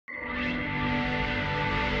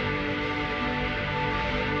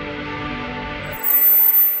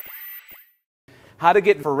how to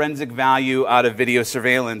get forensic value out of video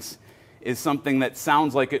surveillance is something that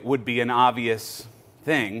sounds like it would be an obvious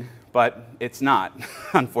thing, but it's not,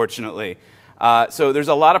 unfortunately. So there's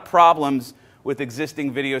a lot of problems with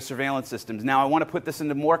existing video surveillance systems. Now, I want to put this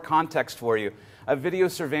into more context for you. A video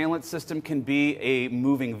surveillance system can be a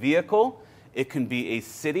moving vehicle, it can be a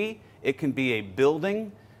city, it can be a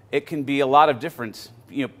building, it can be a lot of different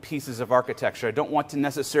pieces of architecture. I don't want to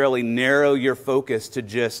necessarily narrow your focus to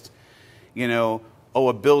just,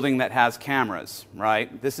 a building that has cameras,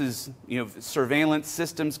 right? This is, surveillance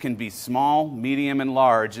systems can be small, medium, and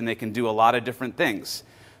large, and they can do a lot of different things.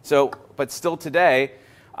 So, but still today,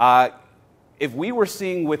 if we were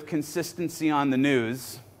seeing with consistency on the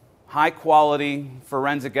news, high-quality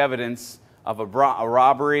forensic evidence of a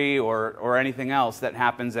robbery or anything else that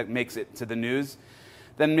happens that makes it to the news,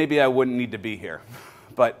 then maybe I wouldn't need to be here.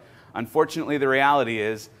 But unfortunately, the reality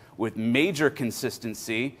is, with major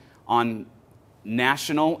consistency on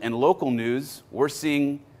national and local news, we're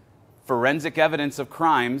seeing forensic evidence of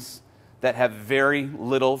crimes that have very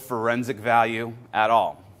little forensic value at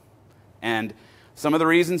all. And some of the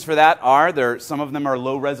reasons for that are, some of them are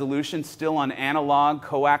low resolution, still on analog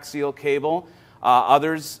coaxial cable.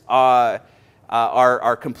 Others are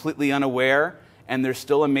completely unaware, and there's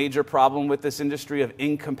still a major problem with this industry of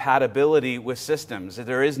incompatibility with systems.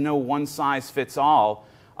 There is no one-size-fits-all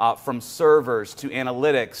from servers to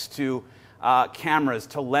analytics to cameras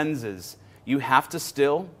to lenses. You have to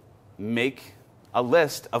still make a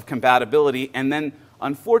list of compatibility, and then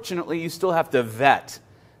unfortunately you still have to vet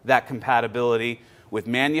that compatibility with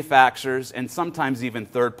manufacturers and sometimes even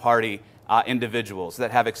third-party individuals that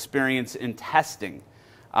have experience in testing.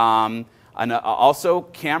 And also,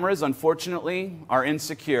 cameras, unfortunately, are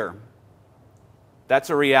insecure. That's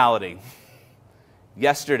a reality.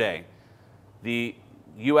 Yesterday, the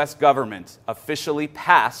U.S. government officially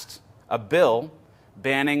passed a bill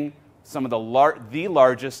banning some of the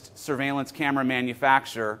largest surveillance camera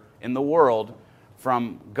manufacturer in the world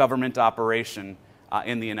from government operation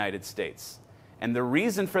in the United States. And the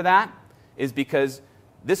reason for that is because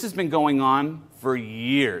this has been going on for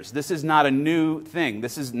years. This is not a new thing.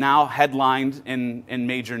 This is now headlined in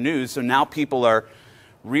major news, so now people are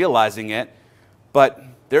realizing it. But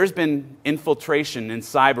there's been infiltration and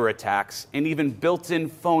cyber attacks and even built-in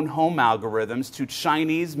phone home algorithms to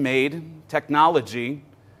Chinese-made technology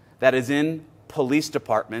that is in police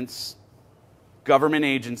departments, government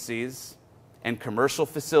agencies, and commercial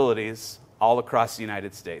facilities all across the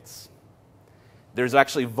United States. There's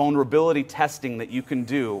actually vulnerability testing that you can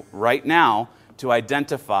do right now to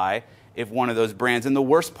identify if one of those brands, and the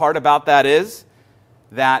worst part about that is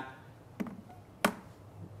that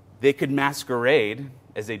they could masquerade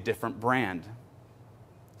as a different brand.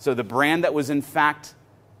 So the brand that was in fact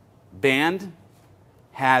banned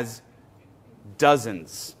has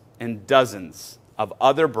dozens and dozens of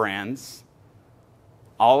other brands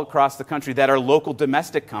all across the country that are local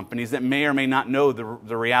domestic companies that may or may not know the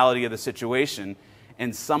reality of the situation.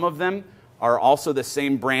 And some of them are also the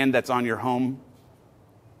same brand that's on your home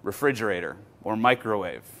refrigerator or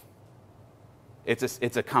microwave.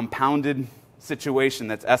 It's a compounded situation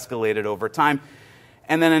that's escalated over time.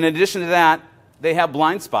 And then in addition to that, they have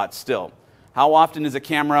blind spots still. How often is a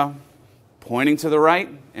camera pointing to the right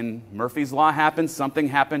and Murphy's Law happens? Something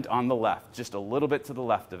happened on the left, just a little bit to the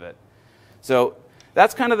left of it. So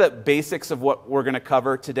that's kind of the basics of what we're going to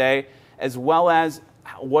cover today, as well as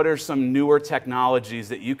what are some newer technologies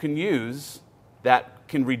that you can use that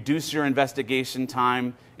can reduce your investigation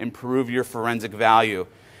time, improve your forensic value.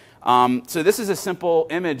 So this is a simple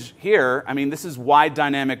image here. I mean, this is wide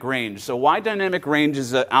dynamic range. So wide dynamic range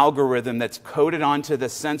is an algorithm that's coded onto the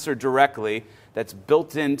sensor directly that's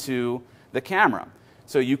built into the camera.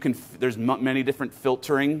 So you can, there's many different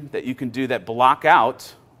filtering that you can do that block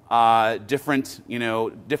out different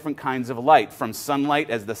kinds of light, from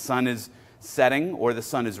sunlight as the sun is setting or the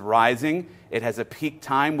sun is rising. It has a peak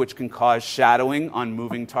time which can cause shadowing on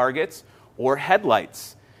moving targets, or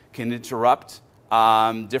headlights can interrupt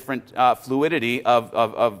different fluidity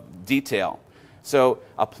of detail. So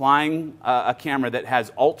applying a camera that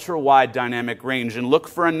has ultra-wide dynamic range, and look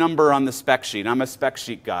for a number on the spec sheet. I'm a spec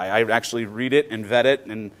sheet guy. I actually read it and vet it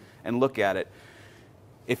and look at it.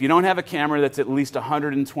 If you don't have a camera that's at least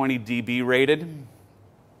 120 dB rated,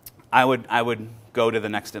 I would go to the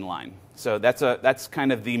next in line. So that's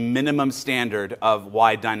kind of the minimum standard of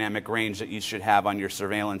wide dynamic range that you should have on your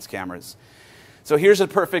surveillance cameras. So here's a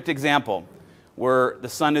perfect example where the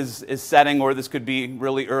sun is setting, or this could be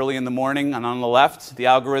really early in the morning, and on the left, the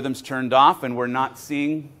algorithm's turned off and we're not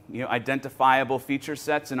seeing identifiable feature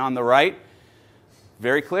sets, and on the right,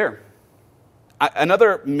 very clear.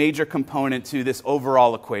 Another major component to this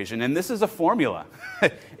overall equation, and this is a formula.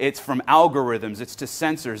 It's from algorithms, it's to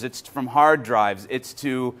sensors, it's from hard drives, it's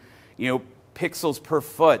to pixels per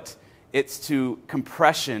foot, it's to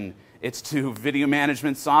compression, it's to video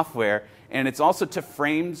management software, and it's also to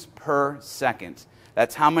frames per second.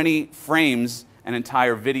 That's how many frames an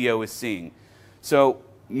entire video is seeing. So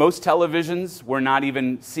most televisions, we're not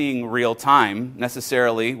even seeing real time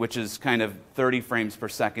necessarily, which is kind of 30 frames per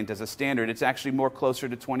second as a standard. It's actually more closer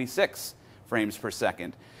to 26 frames per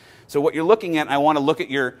second. So what you're looking at, I want to look at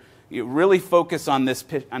you really focus on this,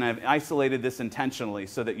 and I've isolated this intentionally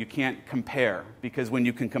so that you can't compare, because when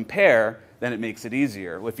you can compare, then it makes it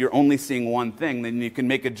easier. If you're only seeing one thing, then you can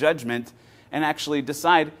make a judgment and actually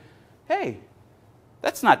decide, hey,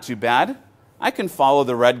 that's not too bad. I can follow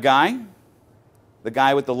the red guy. The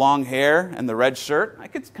guy with the long hair and the red shirt, I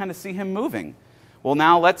could kind of see him moving. Well,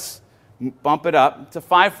 now let's bump it up to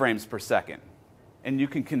 5 frames per second. And you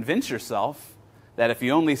can convince yourself that if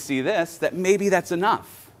you only see this, that maybe that's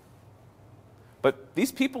enough. But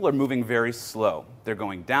these people are moving very slow. They're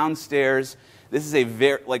going downstairs. This is a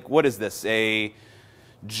very, what is this? A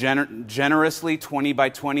generously 20 by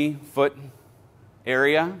 20 foot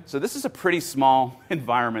area. So this is a pretty small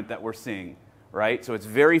environment that we're seeing, right? So it's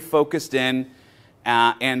very focused in.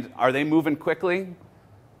 And are they moving quickly?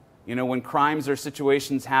 When crimes or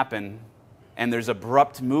situations happen and there's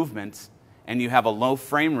abrupt movement and you have a low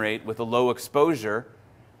frame rate with a low exposure,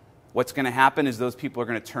 what's going to happen is those people are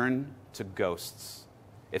going to turn to ghosts.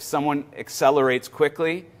 If someone accelerates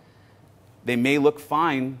quickly, they may look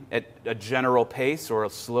fine at a general pace or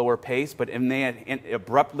a slower pace, but if they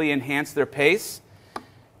abruptly enhance their pace,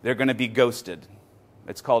 they're going to be ghosted.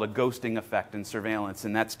 It's called a ghosting effect in surveillance,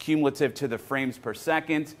 and that's cumulative to the frames per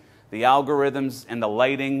second, the algorithms, and the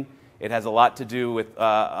lighting. It has a lot to do with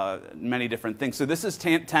many different things. So this is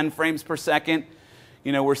 10 frames per second.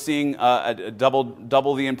 We're seeing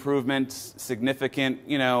double the improvement, significant,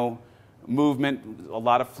 movement, a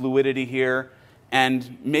lot of fluidity here.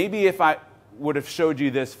 And maybe if I would have showed you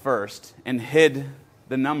this first and hid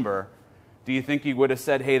the number, do you think you would have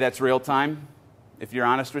said, hey, that's real time, if you're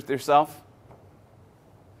honest with yourself?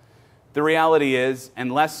 The reality is,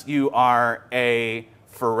 unless you are a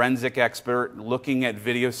forensic expert looking at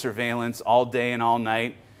video surveillance all day and all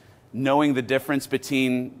night, knowing the difference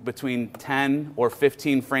between 10 or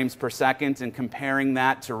 15 frames per second and comparing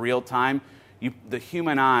that to real time, the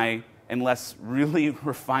human eye, unless really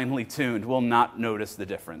refinedly tuned, will not notice the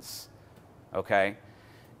difference. Okay?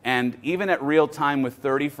 And even at real time with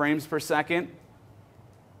 30 frames per second,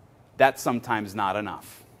 that's sometimes not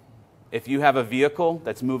enough. If you have a vehicle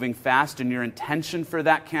that's moving fast and your intention for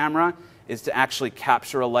that camera is to actually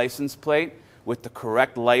capture a license plate with the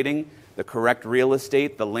correct lighting, the correct real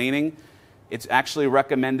estate, the laning, it's actually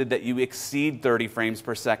recommended that you exceed 30 frames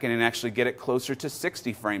per second and actually get it closer to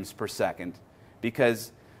 60 frames per second.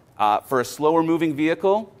 Because for a slower moving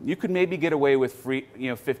vehicle, you could maybe get away with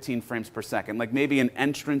 15 frames per second, like maybe an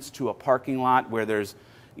entrance to a parking lot where there's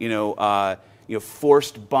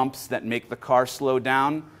forced bumps that make the car slow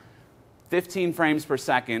down. 15 frames per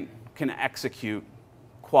second can execute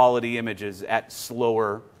quality images at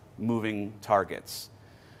slower moving targets.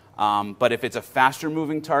 But if it's a faster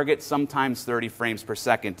moving target, sometimes 30 frames per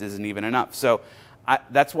second isn't even enough. So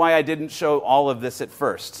that's why I didn't show all of this at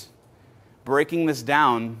first. Breaking this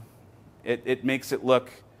down, it makes it look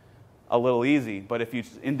a little easy. But if you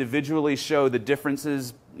individually show the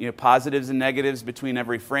differences, positives and negatives between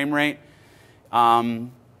every frame rate,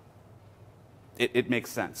 it makes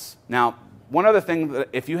sense. Now, one other thing,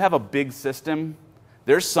 if you have a big system,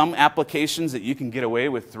 there's some applications that you can get away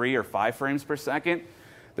with 3 or 5 frames per second.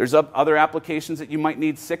 There's other applications that you might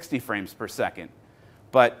need 60 frames per second.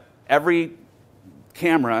 But every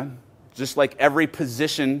camera, just like every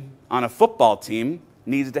position on a football team,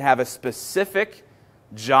 needs to have a specific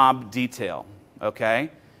job detail, okay?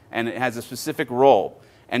 And it has a specific role.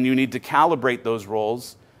 And you need to calibrate those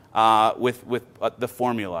roles with the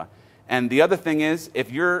formula. And the other thing is,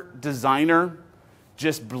 if your designer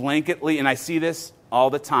just blanketly, and I see this all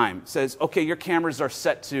the time, says, okay, your cameras are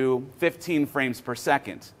set to 15 frames per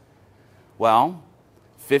second. Well,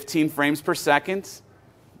 15 frames per second,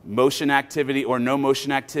 motion activity or no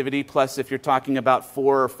motion activity, plus if you're talking about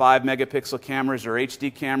 4 or 5 megapixel cameras or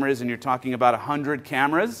HD cameras and you're talking about 100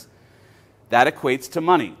 cameras, that equates to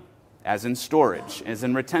money, as in storage, as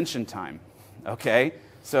in retention time, okay?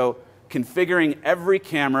 So configuring every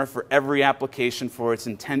camera for every application for its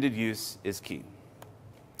intended use is key.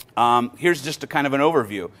 Here's just a kind of an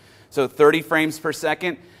overview. So 30 frames per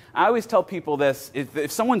second. I always tell people this,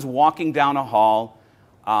 if someone's walking down a hall,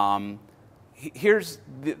 here's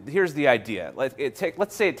the idea.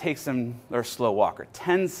 Let's say it takes them, or slow walker,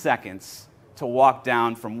 10 seconds to walk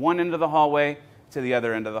down from one end of the hallway to the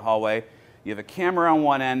other end of the hallway. You have a camera on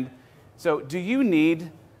one end. So do you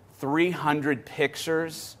need 300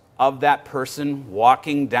 pictures of that person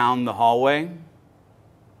walking down the hallway?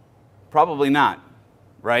 Probably not,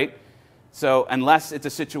 right? So unless it's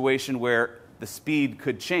a situation where the speed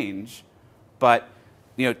could change, but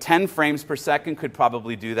 10 frames per second could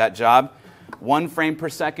probably do that job. 1 frame per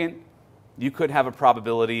second, you could have a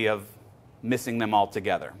probability of missing them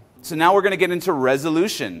altogether. So now we're going to get into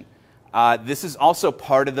resolution. This is also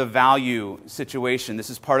part of the value situation.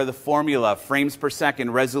 This is part of the formula: frames per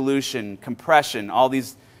second, resolution, compression, all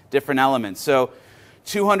these different elements. So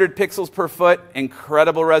 200 pixels per foot,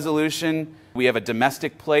 incredible resolution. We have a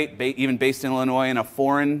domestic plate, even based in Illinois, and a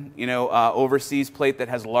foreign, overseas plate that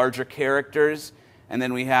has larger characters. And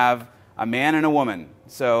then we have a man and a woman.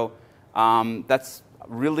 So that's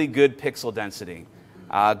really good pixel density.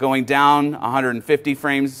 Going down 150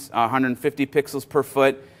 frames, 150 pixels per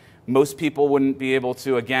foot. Most people wouldn't be able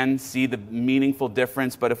to, again, see the meaningful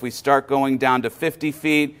difference. But if we start going down to 50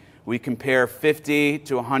 feet, we compare 50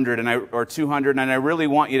 to 100 or 200. And I really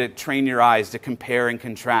want you to train your eyes to compare and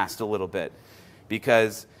contrast a little bit.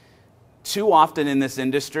 Because too often in this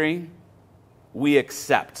industry, we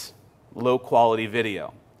accept low-quality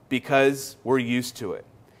video because we're used to it.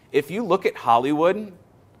 If you look at Hollywood,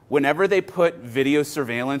 whenever they put video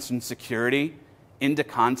surveillance and security into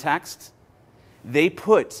context, they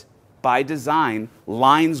put, by design,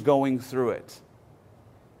 lines going through it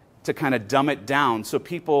to kind of dumb it down so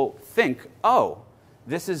people think, oh,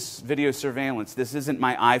 this is video surveillance. This isn't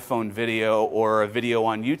my iPhone video or a video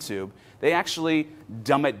on YouTube. They actually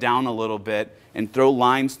dumb it down a little bit and throw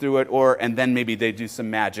lines through it, and then maybe they do some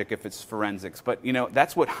magic if it's forensics. But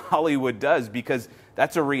that's what Hollywood does, because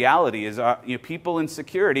that's a reality. Is people in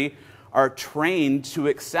security are trained to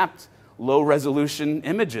accept low-resolution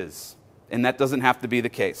images, and that doesn't have to be the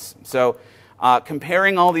case. So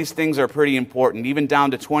comparing all these things are pretty important, even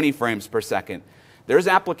down to 20 frames per second. There's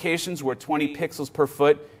applications where 20 pixels per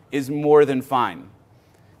foot is more than fine.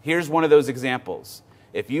 Here's one of those examples.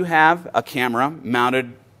 If you have a camera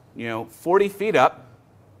mounted 40 feet up,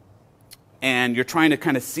 and you're trying to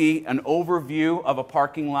kind of see an overview of a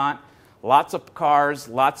parking lot, lots of cars,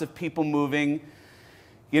 lots of people moving,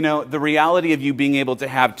 the reality of you being able to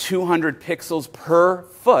have 200 pixels per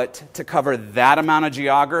foot to cover that amount of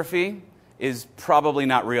geography is probably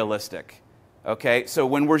not realistic. Okay, so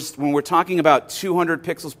when we're talking about 200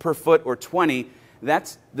 pixels per foot or 20,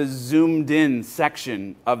 that's the zoomed in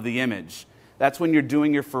section of the image. That's when you're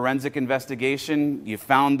doing your forensic investigation. You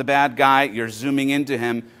found the bad guy. You're zooming into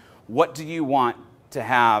him. What do you want to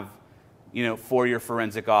have, for your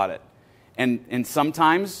forensic audit? And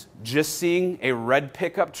sometimes just seeing a red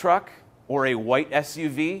pickup truck or a white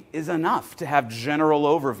SUV is enough to have general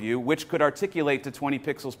overview, which could articulate to 20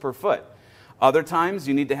 pixels per foot. Other times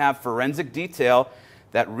you need to have forensic detail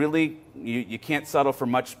that really you can't settle for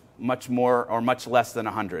much more or much less than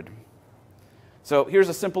 100. So here's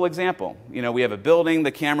a simple example. We have a building,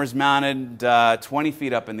 the camera's mounted 20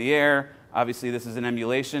 feet up in the air. Obviously this is an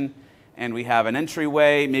emulation. And we have an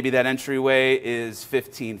entryway. Maybe that entryway is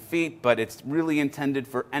 15 feet, but it's really intended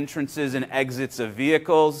for entrances and exits of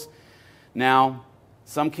vehicles. Now,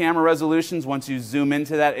 some camera resolutions, once you zoom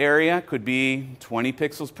into that area, could be 20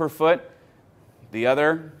 pixels per foot. The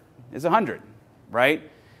other is 100,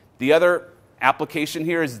 right? The other application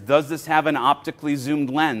here is, does this have an optically zoomed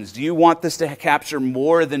lens? Do you want this to capture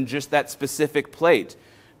more than just that specific plate?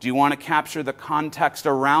 Do you want to capture the context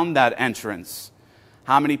around that entrance?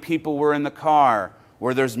 How many people were in the car?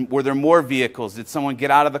 Were there more vehicles? Did someone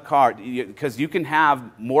get out of the car? Because you can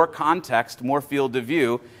have more context, more field of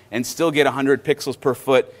view, and still get 100 pixels per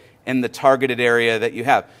foot in the targeted area that you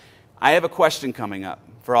have. I have a question coming up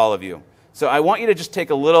for all of you. So I want you to just take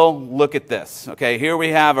a little look at this. Okay, here we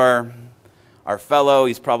have our fellow.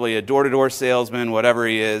 He's probably a door-to-door salesman, whatever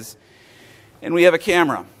he is. And we have a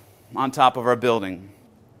camera on top of our building.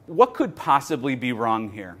 What could possibly be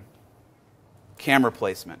wrong here? Camera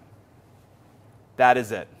placement. That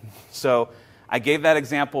is it. So I gave that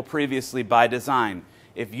example previously by design.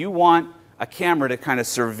 If you want a camera to kind of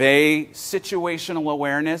survey situational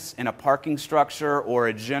awareness in a parking structure or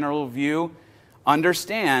a general view,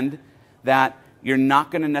 understand that you're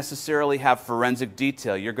not going to necessarily have forensic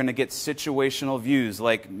detail. You're going to get situational views,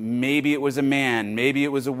 like maybe it was a man, maybe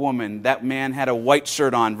it was a woman. That man had a white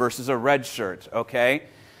shirt on versus a red shirt, okay?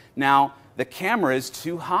 Now, the camera is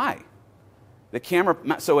too high.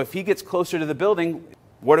 So if he gets closer to the building,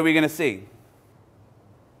 what are we going to see?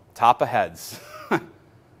 Top of heads.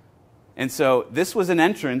 And so this was an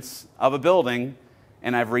entrance of a building,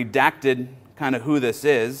 and I've redacted kind of who this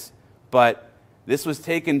is, but this was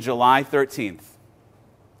taken July 13th.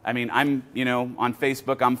 I mean, I'm, on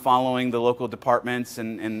Facebook, I'm following the local departments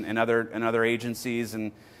and other agencies,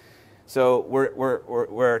 and so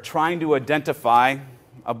we're trying to identify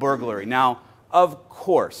a burglary. Now, of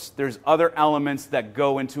course, there's other elements that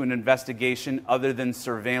go into an investigation other than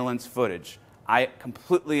surveillance footage. I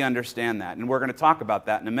completely understand that, and we're going to talk about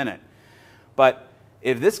that in a minute. But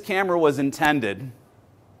if this camera was intended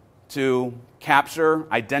to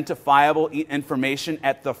capture identifiable information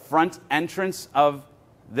at the front entrance of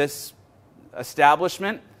this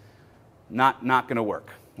establishment, not going to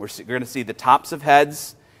work. We're going to see the tops of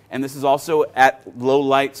heads, and this is also at low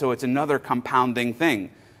light, so it's another compounding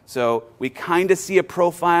thing. So we kind of see a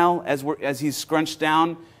profile as he's scrunched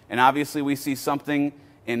down, and obviously we see something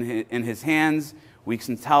in his hands. We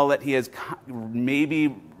can tell that he has maybe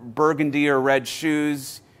burgundy or red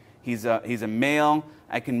shoes. He's a male.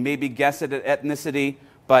 I can maybe guess at ethnicity,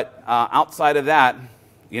 but outside of that,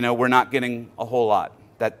 we're not getting a whole lot.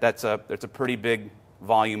 That's a pretty big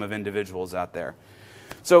volume of individuals out there.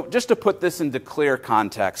 So just to put this into clear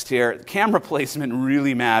context here, camera placement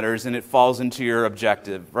really matters, and it falls into your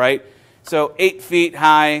objective, right? So 8 feet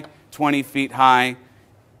high, 20 feet high,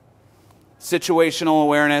 situational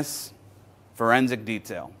awareness, forensic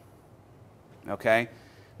detail. Okay?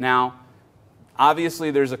 Now,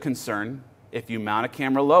 obviously there's a concern if you mount a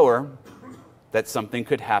camera lower that something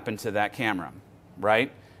could happen to that camera,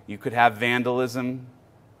 right? You could have vandalism.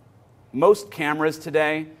 Most cameras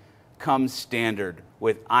today come standard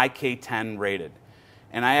with IK10 rated.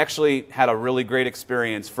 And I actually had a really great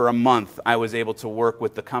experience. For a month, I was able to work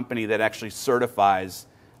with the company that actually certifies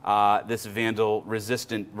this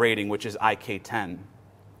vandal-resistant rating, which is IK10.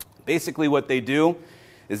 Basically what they do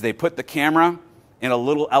is they put the camera in a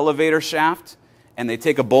little elevator shaft, and they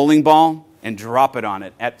take a bowling ball and drop it on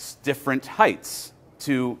it at different heights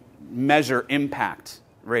to measure impact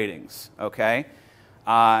ratings, okay?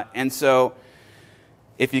 And so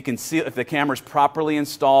if you can see, if the camera's properly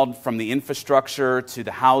installed from the infrastructure to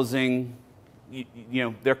the housing,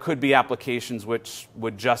 there could be applications which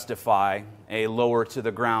would justify a lower to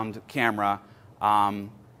the ground camera,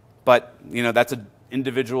 but that's an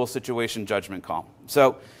individual situation judgment call.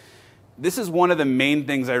 So this is one of the main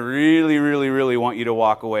things I really, really, really want you to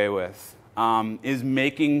walk away with, is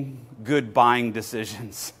making good buying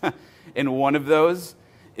decisions. And one of those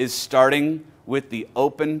is starting with the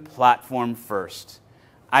open platform first.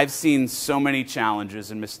 I've seen so many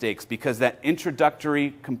challenges and mistakes because that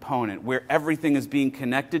introductory component where everything is being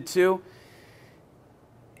connected to,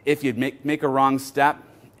 if you make a wrong step,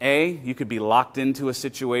 you could be locked into a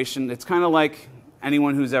situation. It's kind of like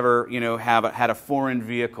anyone who's ever had a foreign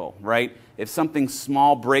vehicle, right? If something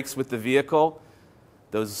small breaks with the vehicle,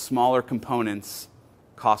 those smaller components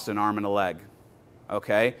cost an arm and a leg,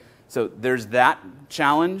 okay? So there's that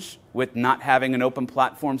challenge with not having an open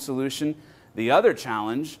platform solution. The other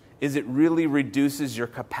challenge is it really reduces your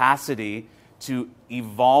capacity to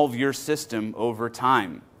evolve your system over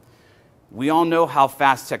time. We all know how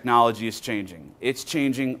fast technology is changing. It's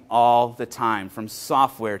changing all the time, from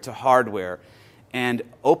software to hardware. And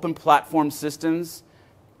open platform systems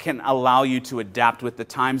can allow you to adapt with the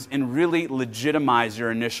times and really legitimize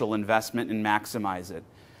your initial investment and maximize it.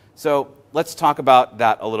 So let's talk about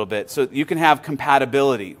that a little bit. So you can have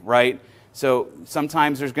compatibility, right? So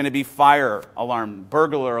sometimes there's going to be fire alarm,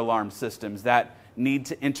 burglar alarm systems that need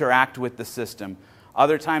to interact with the system.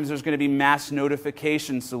 Other times there's going to be mass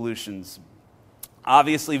notification solutions.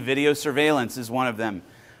 Obviously, video surveillance is one of them.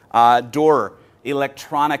 Door,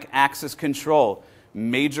 electronic access control,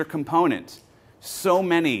 major component. So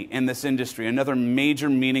many in this industry. Another major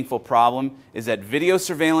meaningful problem is that video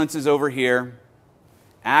surveillance is over here,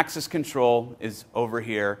 access control is over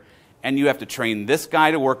here, and you have to train this guy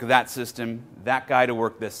to work that system, that guy to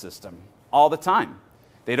work this system, all the time.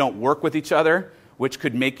 They don't work with each other, which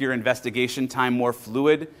could make your investigation time more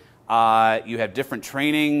fluid. You have different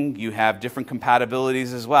training, you have different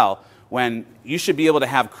compatibilities as well, when you should be able to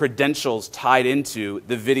have credentials tied into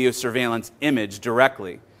the video surveillance image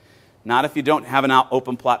directly. Not if you don't have an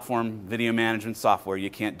open platform video management software, you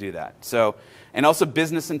can't do that. So, and also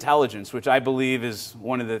business intelligence, which I believe is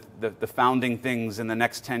one of the founding things in the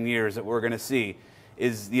next 10 years that we're going to see,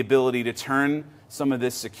 is the ability to turn some of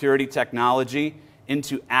this security technology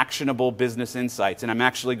into actionable business insights. And I'm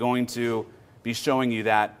actually going to be showing you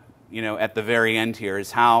that, at the very end here,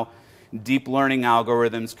 is how deep learning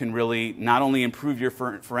algorithms can really not only improve your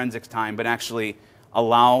forensics time, but actually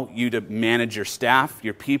allow you to manage your staff,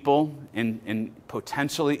 your people, and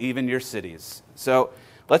potentially even your cities. So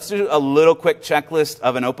Let's do a little quick checklist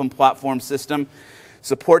of an open platform system.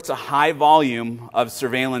 Supports a high volume of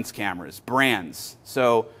surveillance cameras, brands.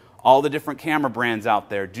 So all the different camera brands out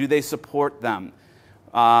there, do they support them?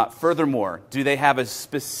 Furthermore, do they have a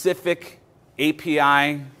specific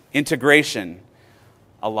API integration?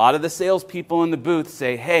 A lot of the salespeople in the booth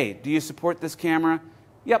say, hey, do you support this camera?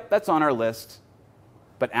 Yep, that's on our list.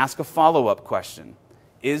 But ask a follow-up question.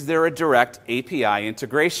 Is there a direct API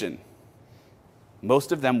integration?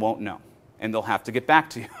 Most of them won't know, and they'll have to get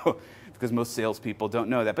back to you because most salespeople don't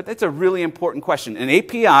know that. But that's a really important question. An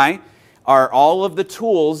API are all of the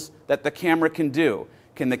tools that the camera can do.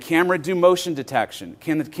 Can the camera do motion detection?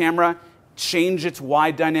 Can the camera change its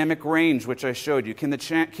wide dynamic range, which I showed you? Can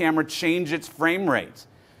the camera change its frame rate?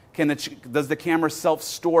 Does the camera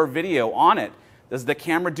self-store video on it? Does the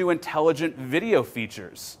camera do intelligent video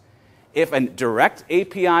features? If a direct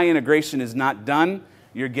API integration is not done,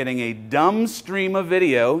 you're getting a dumb stream of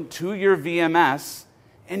video to your VMS,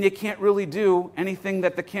 and you can't really do anything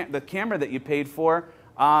that the camera that you paid for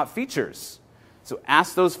features. So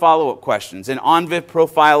ask those follow-up questions. And OnViv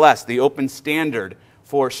Profile S, the open standard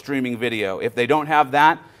for streaming video. If they don't have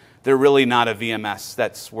that, they're really not a VMS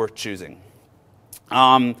that's worth choosing.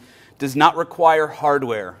 Does not require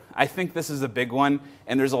hardware. I think this is a big one,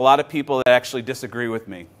 and there's a lot of people that actually disagree with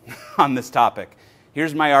me on this topic.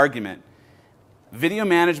 Here's my argument. Video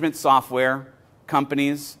management software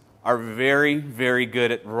companies are very, very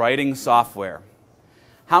good at writing software.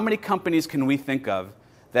 How many companies can we think of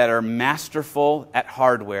that are masterful at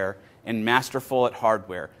hardware and masterful at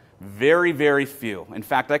hardware? Very, very few. In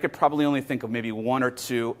fact, I could probably only think of maybe one or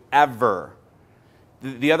two ever.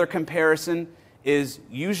 The other comparison is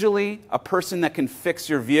usually a person that can fix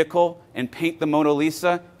your vehicle and paint the Mona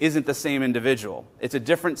Lisa isn't the same individual. It's a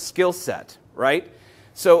different skill set, right?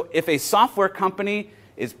 So if a software company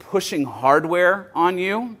is pushing hardware on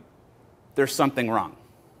you, there's something wrong.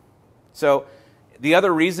 So the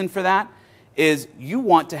other reason for that is you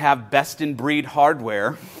want to have best-in-breed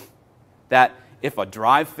hardware that if a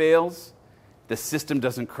drive fails, the system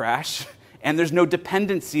doesn't crash, and there's no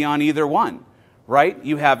dependency on either one, right?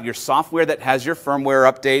 You have your software that has your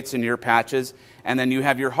firmware updates and your patches, and then you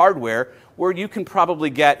have your hardware where you can probably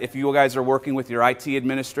get, if you guys are working with your IT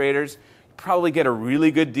administrators, probably get a really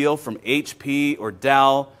good deal from HP or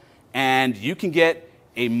Dell, and you can get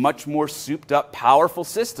a much more souped up, powerful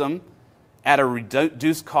system at a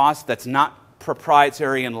reduced cost that's not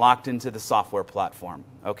proprietary and locked into the software platform,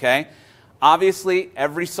 okay? Obviously,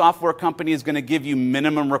 every software company is going to give you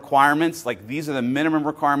minimum requirements, like these are the minimum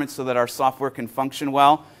requirements so that our software can function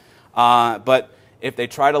well, but if they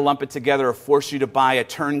try to lump it together or force you to buy a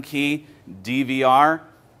turnkey DVR,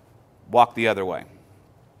 walk the other way.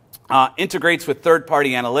 Integrates with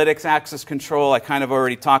third-party analytics, access control. I kind of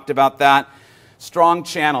already talked about that. Strong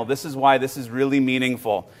channel. This is why this is really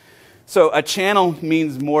meaningful. So a channel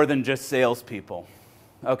means more than just salespeople,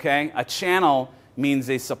 okay? A channel means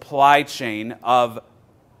a supply chain of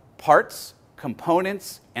parts,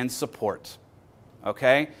 components, and support,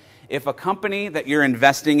 okay? If a company that you're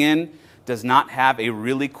investing in does not have a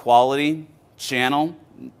really quality channel,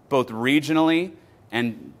 both regionally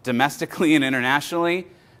and domestically and internationally,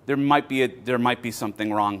 there might be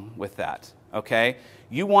something wrong with that, okay?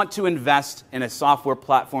 You want to invest in a software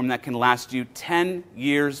platform that can last you 10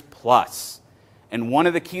 years plus. And one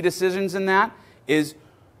of the key decisions in that is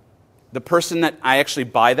the person that I actually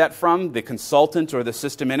buy that from, the consultant or the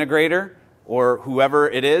system integrator or whoever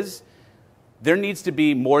it is, there needs to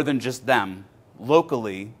be more than just them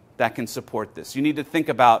locally that can support this. You need to think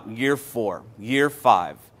about year 4, year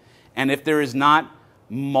 5. And if there is not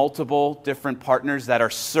multiple different partners that are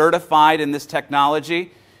certified in this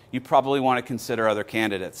technology, you probably want to consider other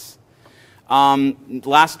candidates.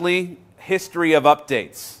 Lastly, history of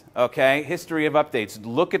updates. Okay, history of updates.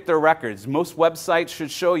 Look at their records. Most websites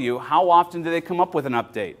should show you how often do they come up with an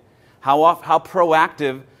update. How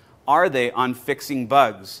proactive are they on fixing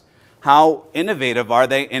bugs? How innovative are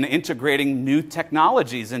they in integrating new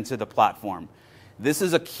technologies into the platform? This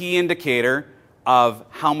is a key indicator of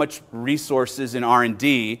how much resources in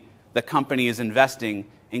R&D the company is investing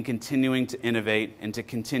in continuing to innovate and to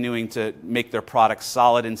continuing to make their products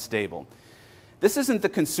solid and stable. This isn't the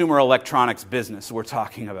consumer electronics business we're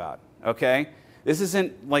talking about, okay? This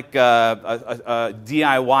isn't like a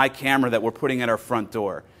DIY camera that we're putting at our front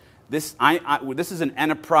door. This is an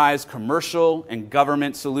enterprise, commercial, and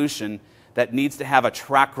government solution that needs to have a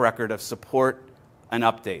track record of support and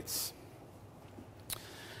updates.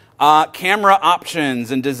 Camera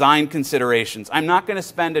options and design considerations. I'm not going to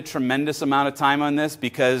spend a tremendous amount of time on this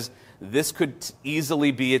because this could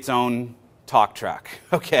easily be its own talk track,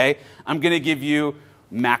 okay? I'm going to give you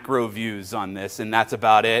macro views on this, and that's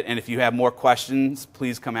about it. And if you have more questions,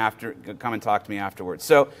 please come and talk to me afterwards.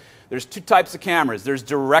 So there's two types of cameras. There's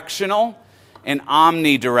directional and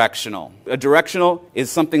omnidirectional. A directional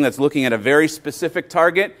is something that's looking at a very specific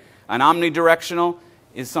target. An omnidirectional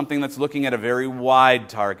is something that's looking at a very wide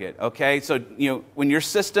target. Okay, so when your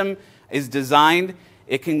system is designed,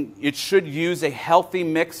 it should use a healthy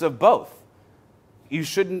mix of both. You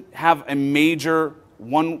shouldn't have a major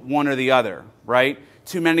one or the other, right?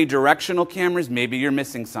 Too many directional cameras, maybe you're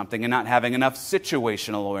missing something and not having enough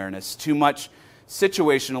situational awareness. Too much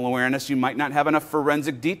situational awareness, you might not have enough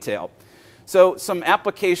forensic detail. So some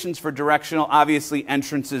applications for directional, obviously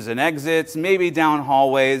entrances and exits, maybe down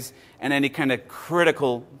hallways, and any kind of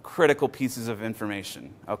critical pieces of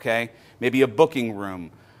information, okay? Maybe a booking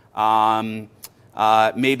room.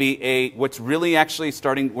 Maybe what's really actually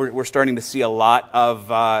we're starting to see a lot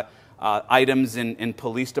of items in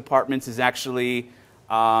police departments is actually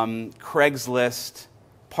Craigslist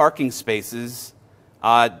parking spaces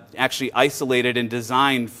actually isolated and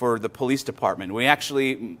designed for the police department. We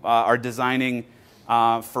actually are designing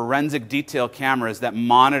forensic detail cameras that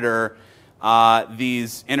monitor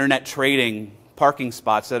these internet trading parking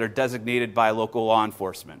spots that are designated by local law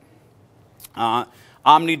enforcement.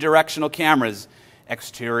 Omnidirectional cameras,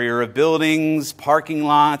 exterior of buildings, parking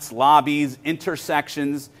lots, lobbies,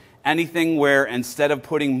 intersections, anything where instead of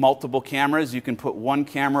putting multiple cameras, you can put one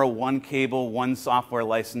camera, one cable, one software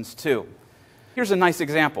license too. Here's a nice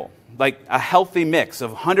example, like a healthy mix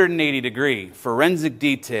of 180-degree forensic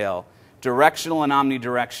detail, directional and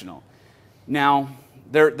omnidirectional. Now,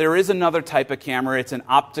 there is another type of camera. It's an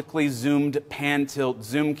optically zoomed pan-tilt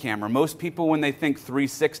zoom camera. Most people, when they think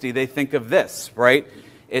 360, they think of this, right?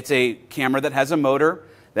 It's a camera that has a motor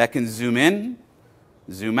that can zoom in,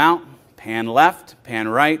 zoom out, pan left, pan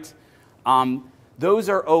right. Those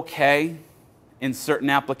are okay in certain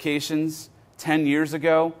applications. 10 years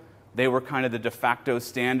ago, they were kind of the de facto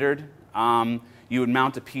standard. You would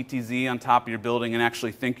mount a PTZ on top of your building and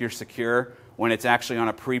actually think you're secure when it's actually on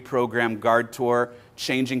a pre-programmed guard tour,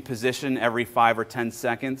 changing position every 5 or 10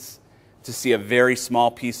 seconds to see a very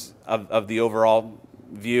small piece of the overall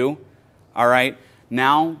view. All right?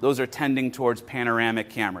 Now, those are tending towards panoramic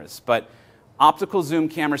cameras. But optical zoom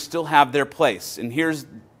cameras still have their place. And here's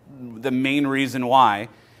the main reason why.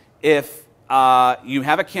 If you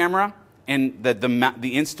have a camera and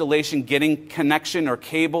the installation, getting connection or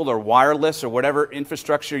cable or wireless or whatever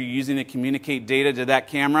infrastructure you're using to communicate data to that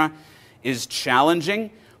camera is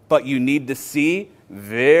challenging, but you need to see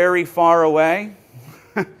very far away,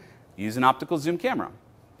 use an optical zoom camera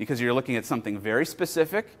because you're looking at something very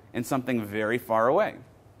specific and something very far away.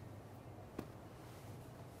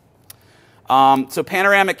 So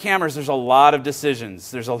panoramic cameras, there's a lot of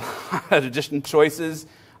decisions. There's a lot of different choices.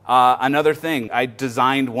 Another thing, I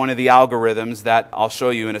designed one of the algorithms that I'll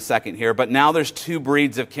show you in a second here, but now there's two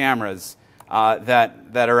breeds of cameras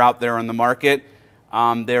that are out there on the market.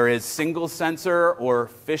 There is single sensor or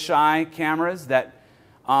fisheye cameras that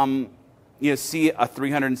see a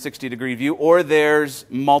 360-degree view, or there's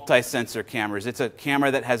multi-sensor cameras. It's a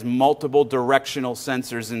camera that has multiple directional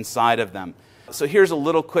sensors inside of them. So here's a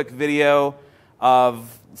little quick video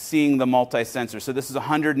of seeing the multi-sensor. So this is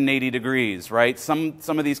 180 degrees, right? Some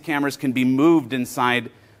of these cameras can be moved inside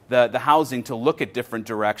the housing to look at different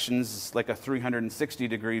directions. It's like a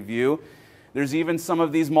 360-degree view. There's even some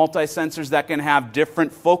of these multi-sensors that can have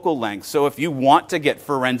different focal lengths. So if you want to get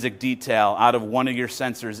forensic detail out of one of your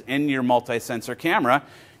sensors in your multi-sensor camera,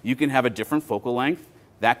 you can have a different focal length.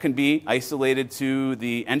 That can be isolated to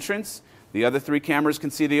the entrance. The other three cameras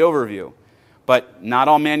can see the overview. But not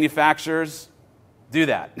all manufacturers do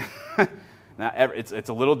that. It's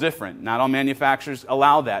a little different. Not all manufacturers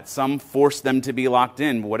allow that. Some force them to be locked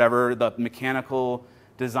in, whatever the mechanical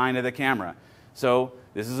design of the camera. So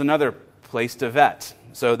this is another place to vet.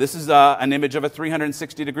 So this is an image of a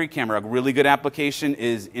 360-degree camera. A really good application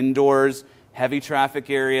is indoors, heavy traffic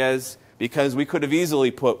areas, because we could have easily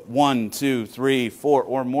put 1, 2, 3, 4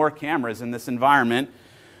 or more cameras in this environment.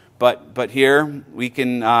 But here we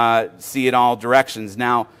can see in all directions.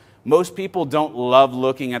 Now, most people don't love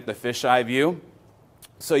looking at the fisheye view,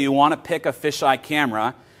 so you want to pick a fisheye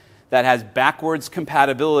camera that has backwards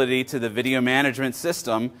compatibility to the video management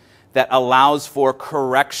system that allows for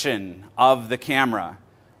correction of the camera.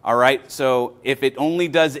 All right, so if it only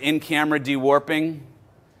does in-camera dewarping,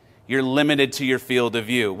 you're limited to your field of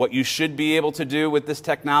view. What you should be able to do with this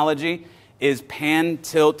technology is pan,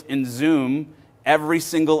 tilt, and zoom every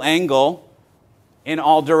single angle in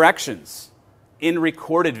all directions in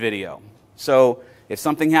recorded video. So if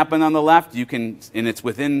something happened on the left, you can, and it's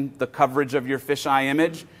within the coverage of your fisheye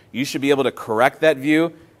image, you should be able to correct that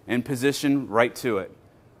view and position right to it.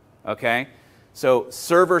 Okay? So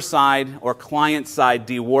server-side or client-side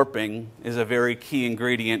dewarping is a very key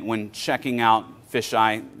ingredient when checking out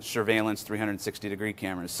fisheye surveillance 360-degree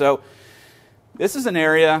cameras. So this is an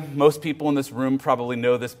area most people in this room probably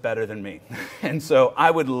know this better than me. And so I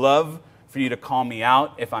would love for you to call me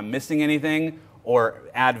out if I'm missing anything or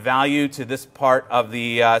add value to this part of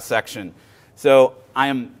the section. So I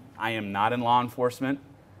am not in law enforcement.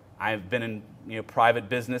 I've been in private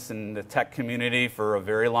business in the tech community for a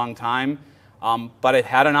very long time. But I've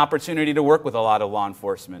had an opportunity to work with a lot of law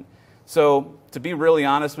enforcement. So to be really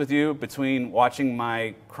honest with you, between watching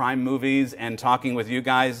my crime movies and talking with you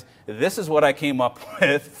guys, this is what I came up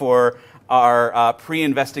with for our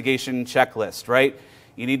pre-investigation checklist, right?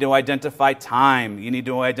 You need to identify time. You need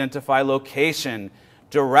to identify location,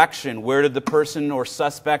 direction. Where did the person or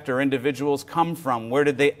suspect or individuals come from? Where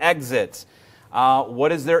did they exit?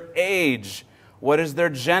 What is their age? What is their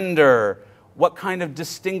gender? What kind of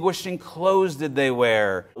distinguishing clothes did they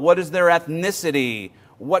wear? What is their ethnicity?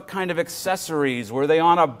 What kind of accessories? Were they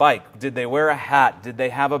on a bike? Did they wear a hat? Did they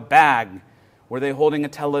have a bag? Were they holding a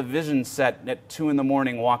television set at 2 in the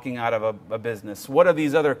morning walking out of a business? What are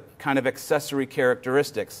these other kind of accessory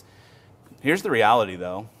characteristics? Here's the reality,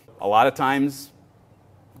 though. A lot of times,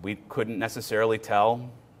 we couldn't necessarily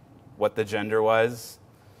tell what the gender was.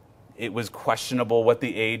 It was questionable what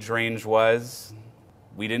the age range was.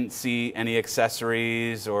 We didn't see any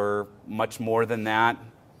accessories or much more than that.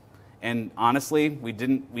 And honestly, we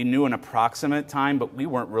knew an approximate time, but we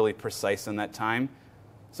weren't really precise in that time.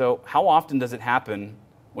 So how often does it happen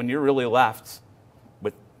when you're really left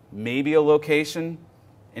with maybe a location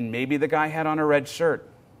and maybe the guy had on a red shirt?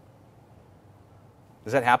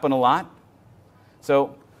 Does that happen a lot?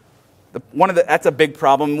 So that's a big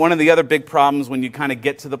problem. One of the other big problems when you kind of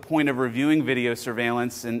get to the point of reviewing video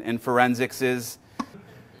surveillance and forensics is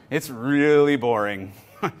it's really boring.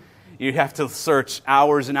 You have to search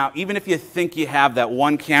hours and hours. Even if you think you have that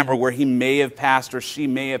one camera where he may have passed or she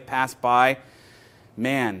may have passed by,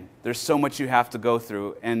 man, there's so much you have to go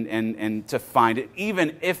through and to find it,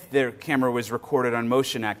 even if their camera was recorded on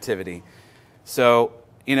motion activity. So,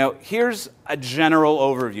 here's a general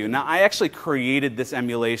overview. Now, I actually created this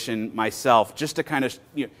emulation myself just to kind of,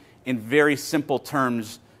 in very simple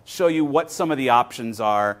terms, show you what some of the options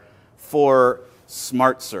are for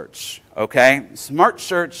Smart Search, okay? Smart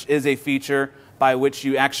Search is a feature by which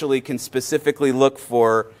you actually can specifically look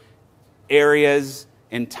for areas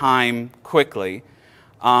and time quickly.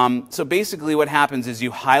 So basically what happens is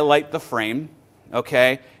you highlight the frame,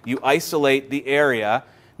 okay? You isolate the area.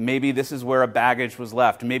 Maybe this is where a baggage was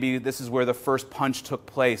left. Maybe this is where the first punch took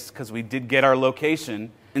place because we did get our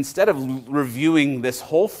location. Instead of reviewing this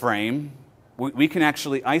whole frame, we can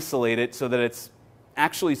actually isolate it so that it's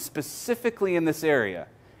actually specifically in this area.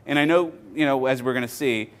 And I know, as we're going to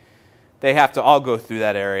see, they have to all go through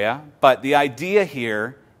that area. But the idea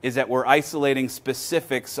here is that we're isolating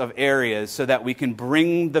specifics of areas so that we can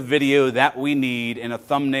bring the video that we need in a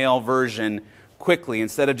thumbnail version quickly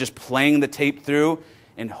instead of just playing the tape through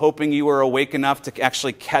and hoping you were awake enough to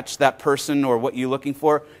actually catch that person or what you're looking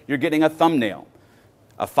for. You're getting a thumbnail.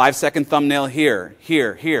 A 5-second thumbnail here,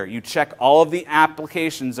 here, here. You check all of the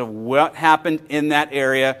applications of what happened in that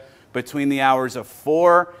area between the hours of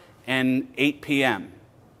 4 and 8 p.m.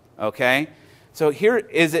 Okay? So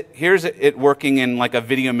here's it working in like a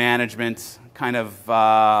video management kind of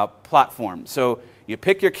platform. So you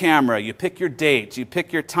pick your camera, you pick your date, you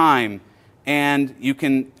pick your time, and you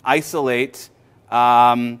can isolate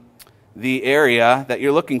the area that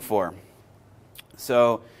you're looking for.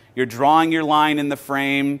 So you're drawing your line in the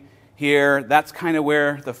frame here. That's kind of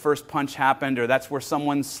where the first punch happened, or that's where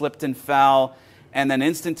someone slipped and fell. And then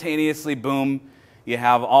instantaneously, boom, you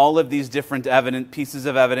have all of these different pieces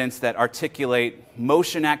of evidence that articulate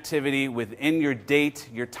motion activity within your date,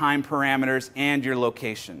 your time parameters, and your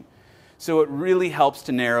location. So it really helps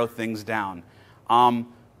to narrow things down.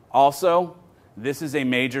 Also, this is a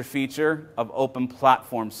major feature of open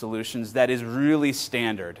platform solutions that is really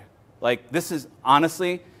standard. Like, this is,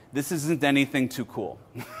 honestly, this isn't anything too cool.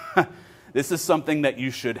 This is something that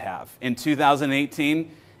you should have. In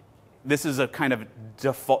 2018, this is a kind of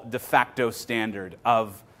de facto standard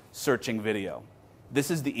of searching video.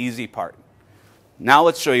 This is the easy part. Now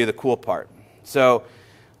let's show you the cool part. So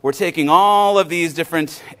we're taking all of these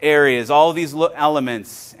different areas, all of these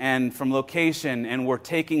elements, and from location, and we're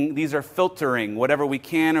taking, these are filtering, whatever we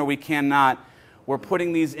can or we cannot. We're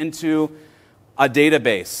putting these into a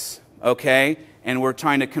database, okay? And we're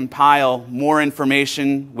trying to compile more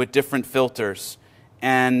information with different filters.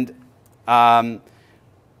 And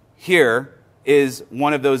here, is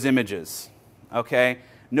one of those images, okay?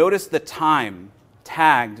 Notice the time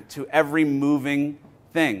tagged to every moving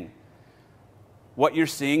thing. What you're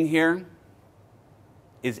seeing here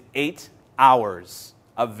is 8 hours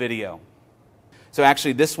of video. So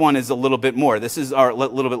actually, this one is a little bit more. This is a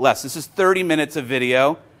little bit less. This is 30 minutes of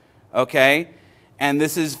video, okay? And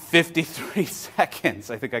this is 53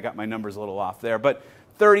 seconds. I think I got my numbers a little off there. But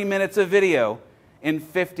 30 minutes of video in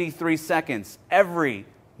 53 seconds. Every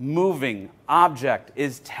moving object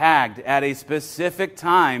is tagged at a specific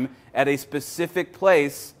time, at a specific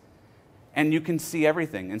place, and you can see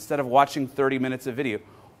everything instead of watching 30 minutes of video.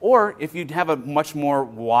 Or if you have a much more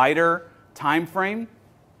wider time frame,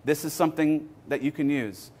 this is something that you can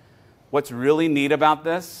use. What's really neat about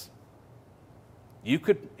this,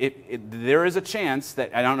 there is a chance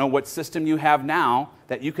that, I don't know what system you have now,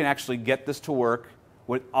 that you can actually get this to work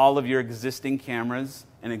with all of your existing cameras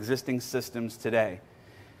and existing systems today.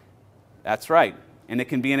 That's right. And it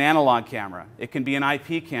can be an analog camera. It can be an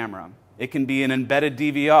IP camera. It can be an embedded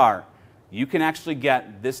DVR. You can actually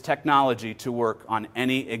get this technology to work on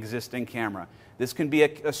any existing camera. This can be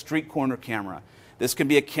a street corner camera. This can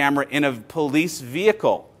be a camera in a police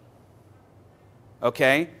vehicle.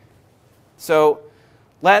 Okay? So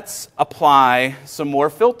let's apply some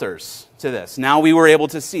more filters to this. Now we were able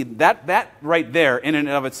to see that right there in and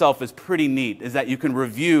of itself is pretty neat, is that you can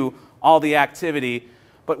review all the activity,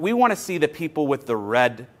 but we want to see the people with the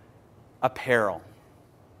red apparel.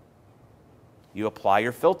 You apply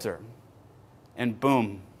your filter, and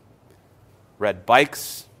boom, red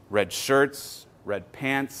bikes, red shirts, red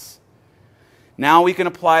pants. Now we can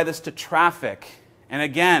apply this to traffic. And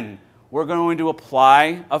again, we're going to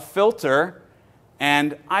apply a filter,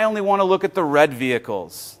 and I only want to look at the red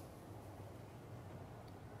vehicles.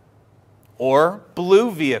 Or blue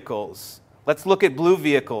vehicles. Let's look at blue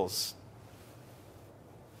vehicles.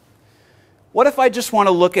 What if I just want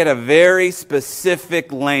to look at a very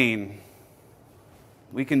specific lane?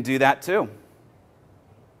 We can do that too.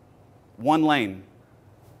 One lane.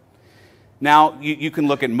 Now, you can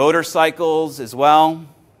look at motorcycles as well,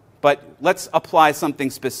 but let's apply something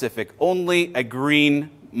specific. Only a green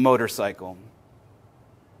motorcycle.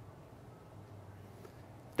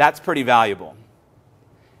 That's pretty valuable.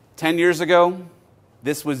 10 years ago,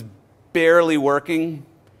 this was barely working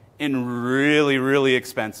and really, really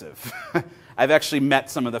expensive. I've actually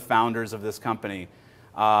met some of the founders of this company.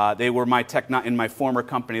 They were in my former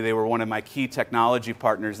company, they were one of my key technology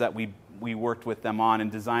partners that we worked with them on in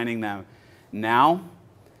designing them. Now,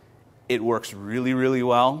 it works really, really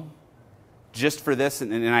well. Just for this,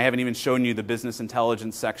 and I haven't even shown you the business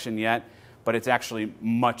intelligence section yet, but it's actually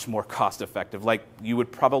much more cost effective. Like, you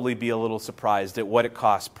would probably be a little surprised at what it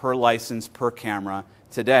costs per license, per camera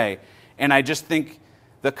today. And I just think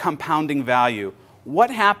the compounding value. What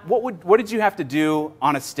did you have to do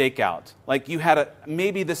on a stakeout? Like,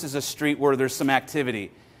 maybe this is a street where there's some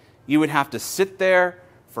activity. You would have to sit there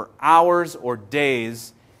for hours or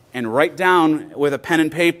days and write down with a pen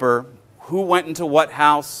and paper who went into what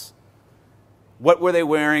house, what were they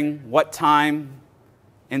wearing, what time.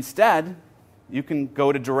 Instead, you can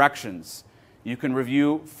go to directions. You can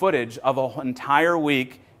review footage of an entire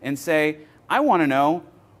week and say, I want to know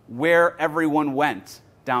where everyone went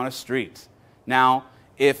down a street. Now,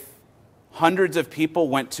 if hundreds of people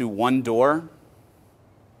went to one door,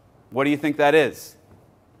 what do you think that is?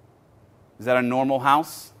 Is that a normal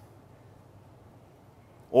house?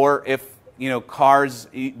 Or if, cars,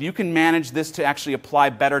 you can manage this to actually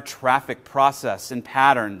apply better traffic process and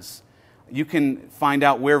patterns. You can find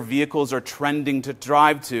out where vehicles are trending to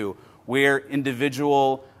drive to, where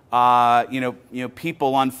individual,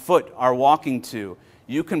 people on foot are walking to.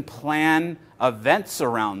 You can plan events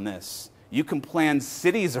around this. You can plan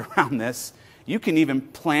cities around this. You can even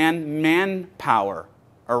plan manpower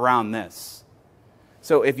around this.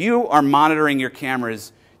 So if you are monitoring your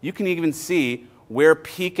cameras, you can even see where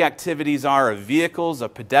peak activities are of vehicles,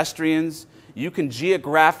 of pedestrians. You can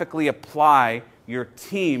geographically apply your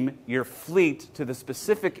team, your fleet, to the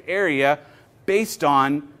specific area based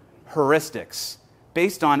on heuristics,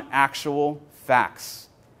 based on actual facts.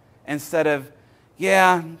 Instead of,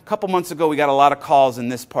 a couple months ago we got a lot of calls in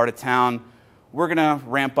this part of town, we're going to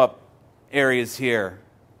ramp up areas here.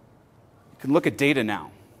 You can look at data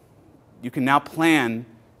now. You can now plan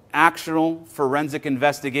actionable forensic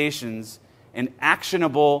investigations and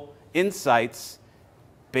actionable insights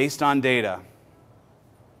based on data.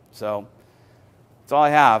 So that's all I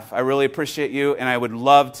have. I really appreciate you, and I would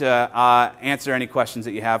love to answer any questions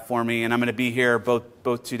that you have for me. And I'm going to be here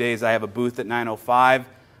both 2 days. I have a booth at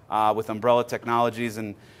 9:05 with Umbrella Technologies,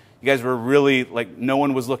 and You guys were really, like, no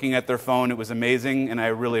one was looking at their phone. It was amazing, and I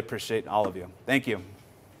really appreciate all of you. Thank you.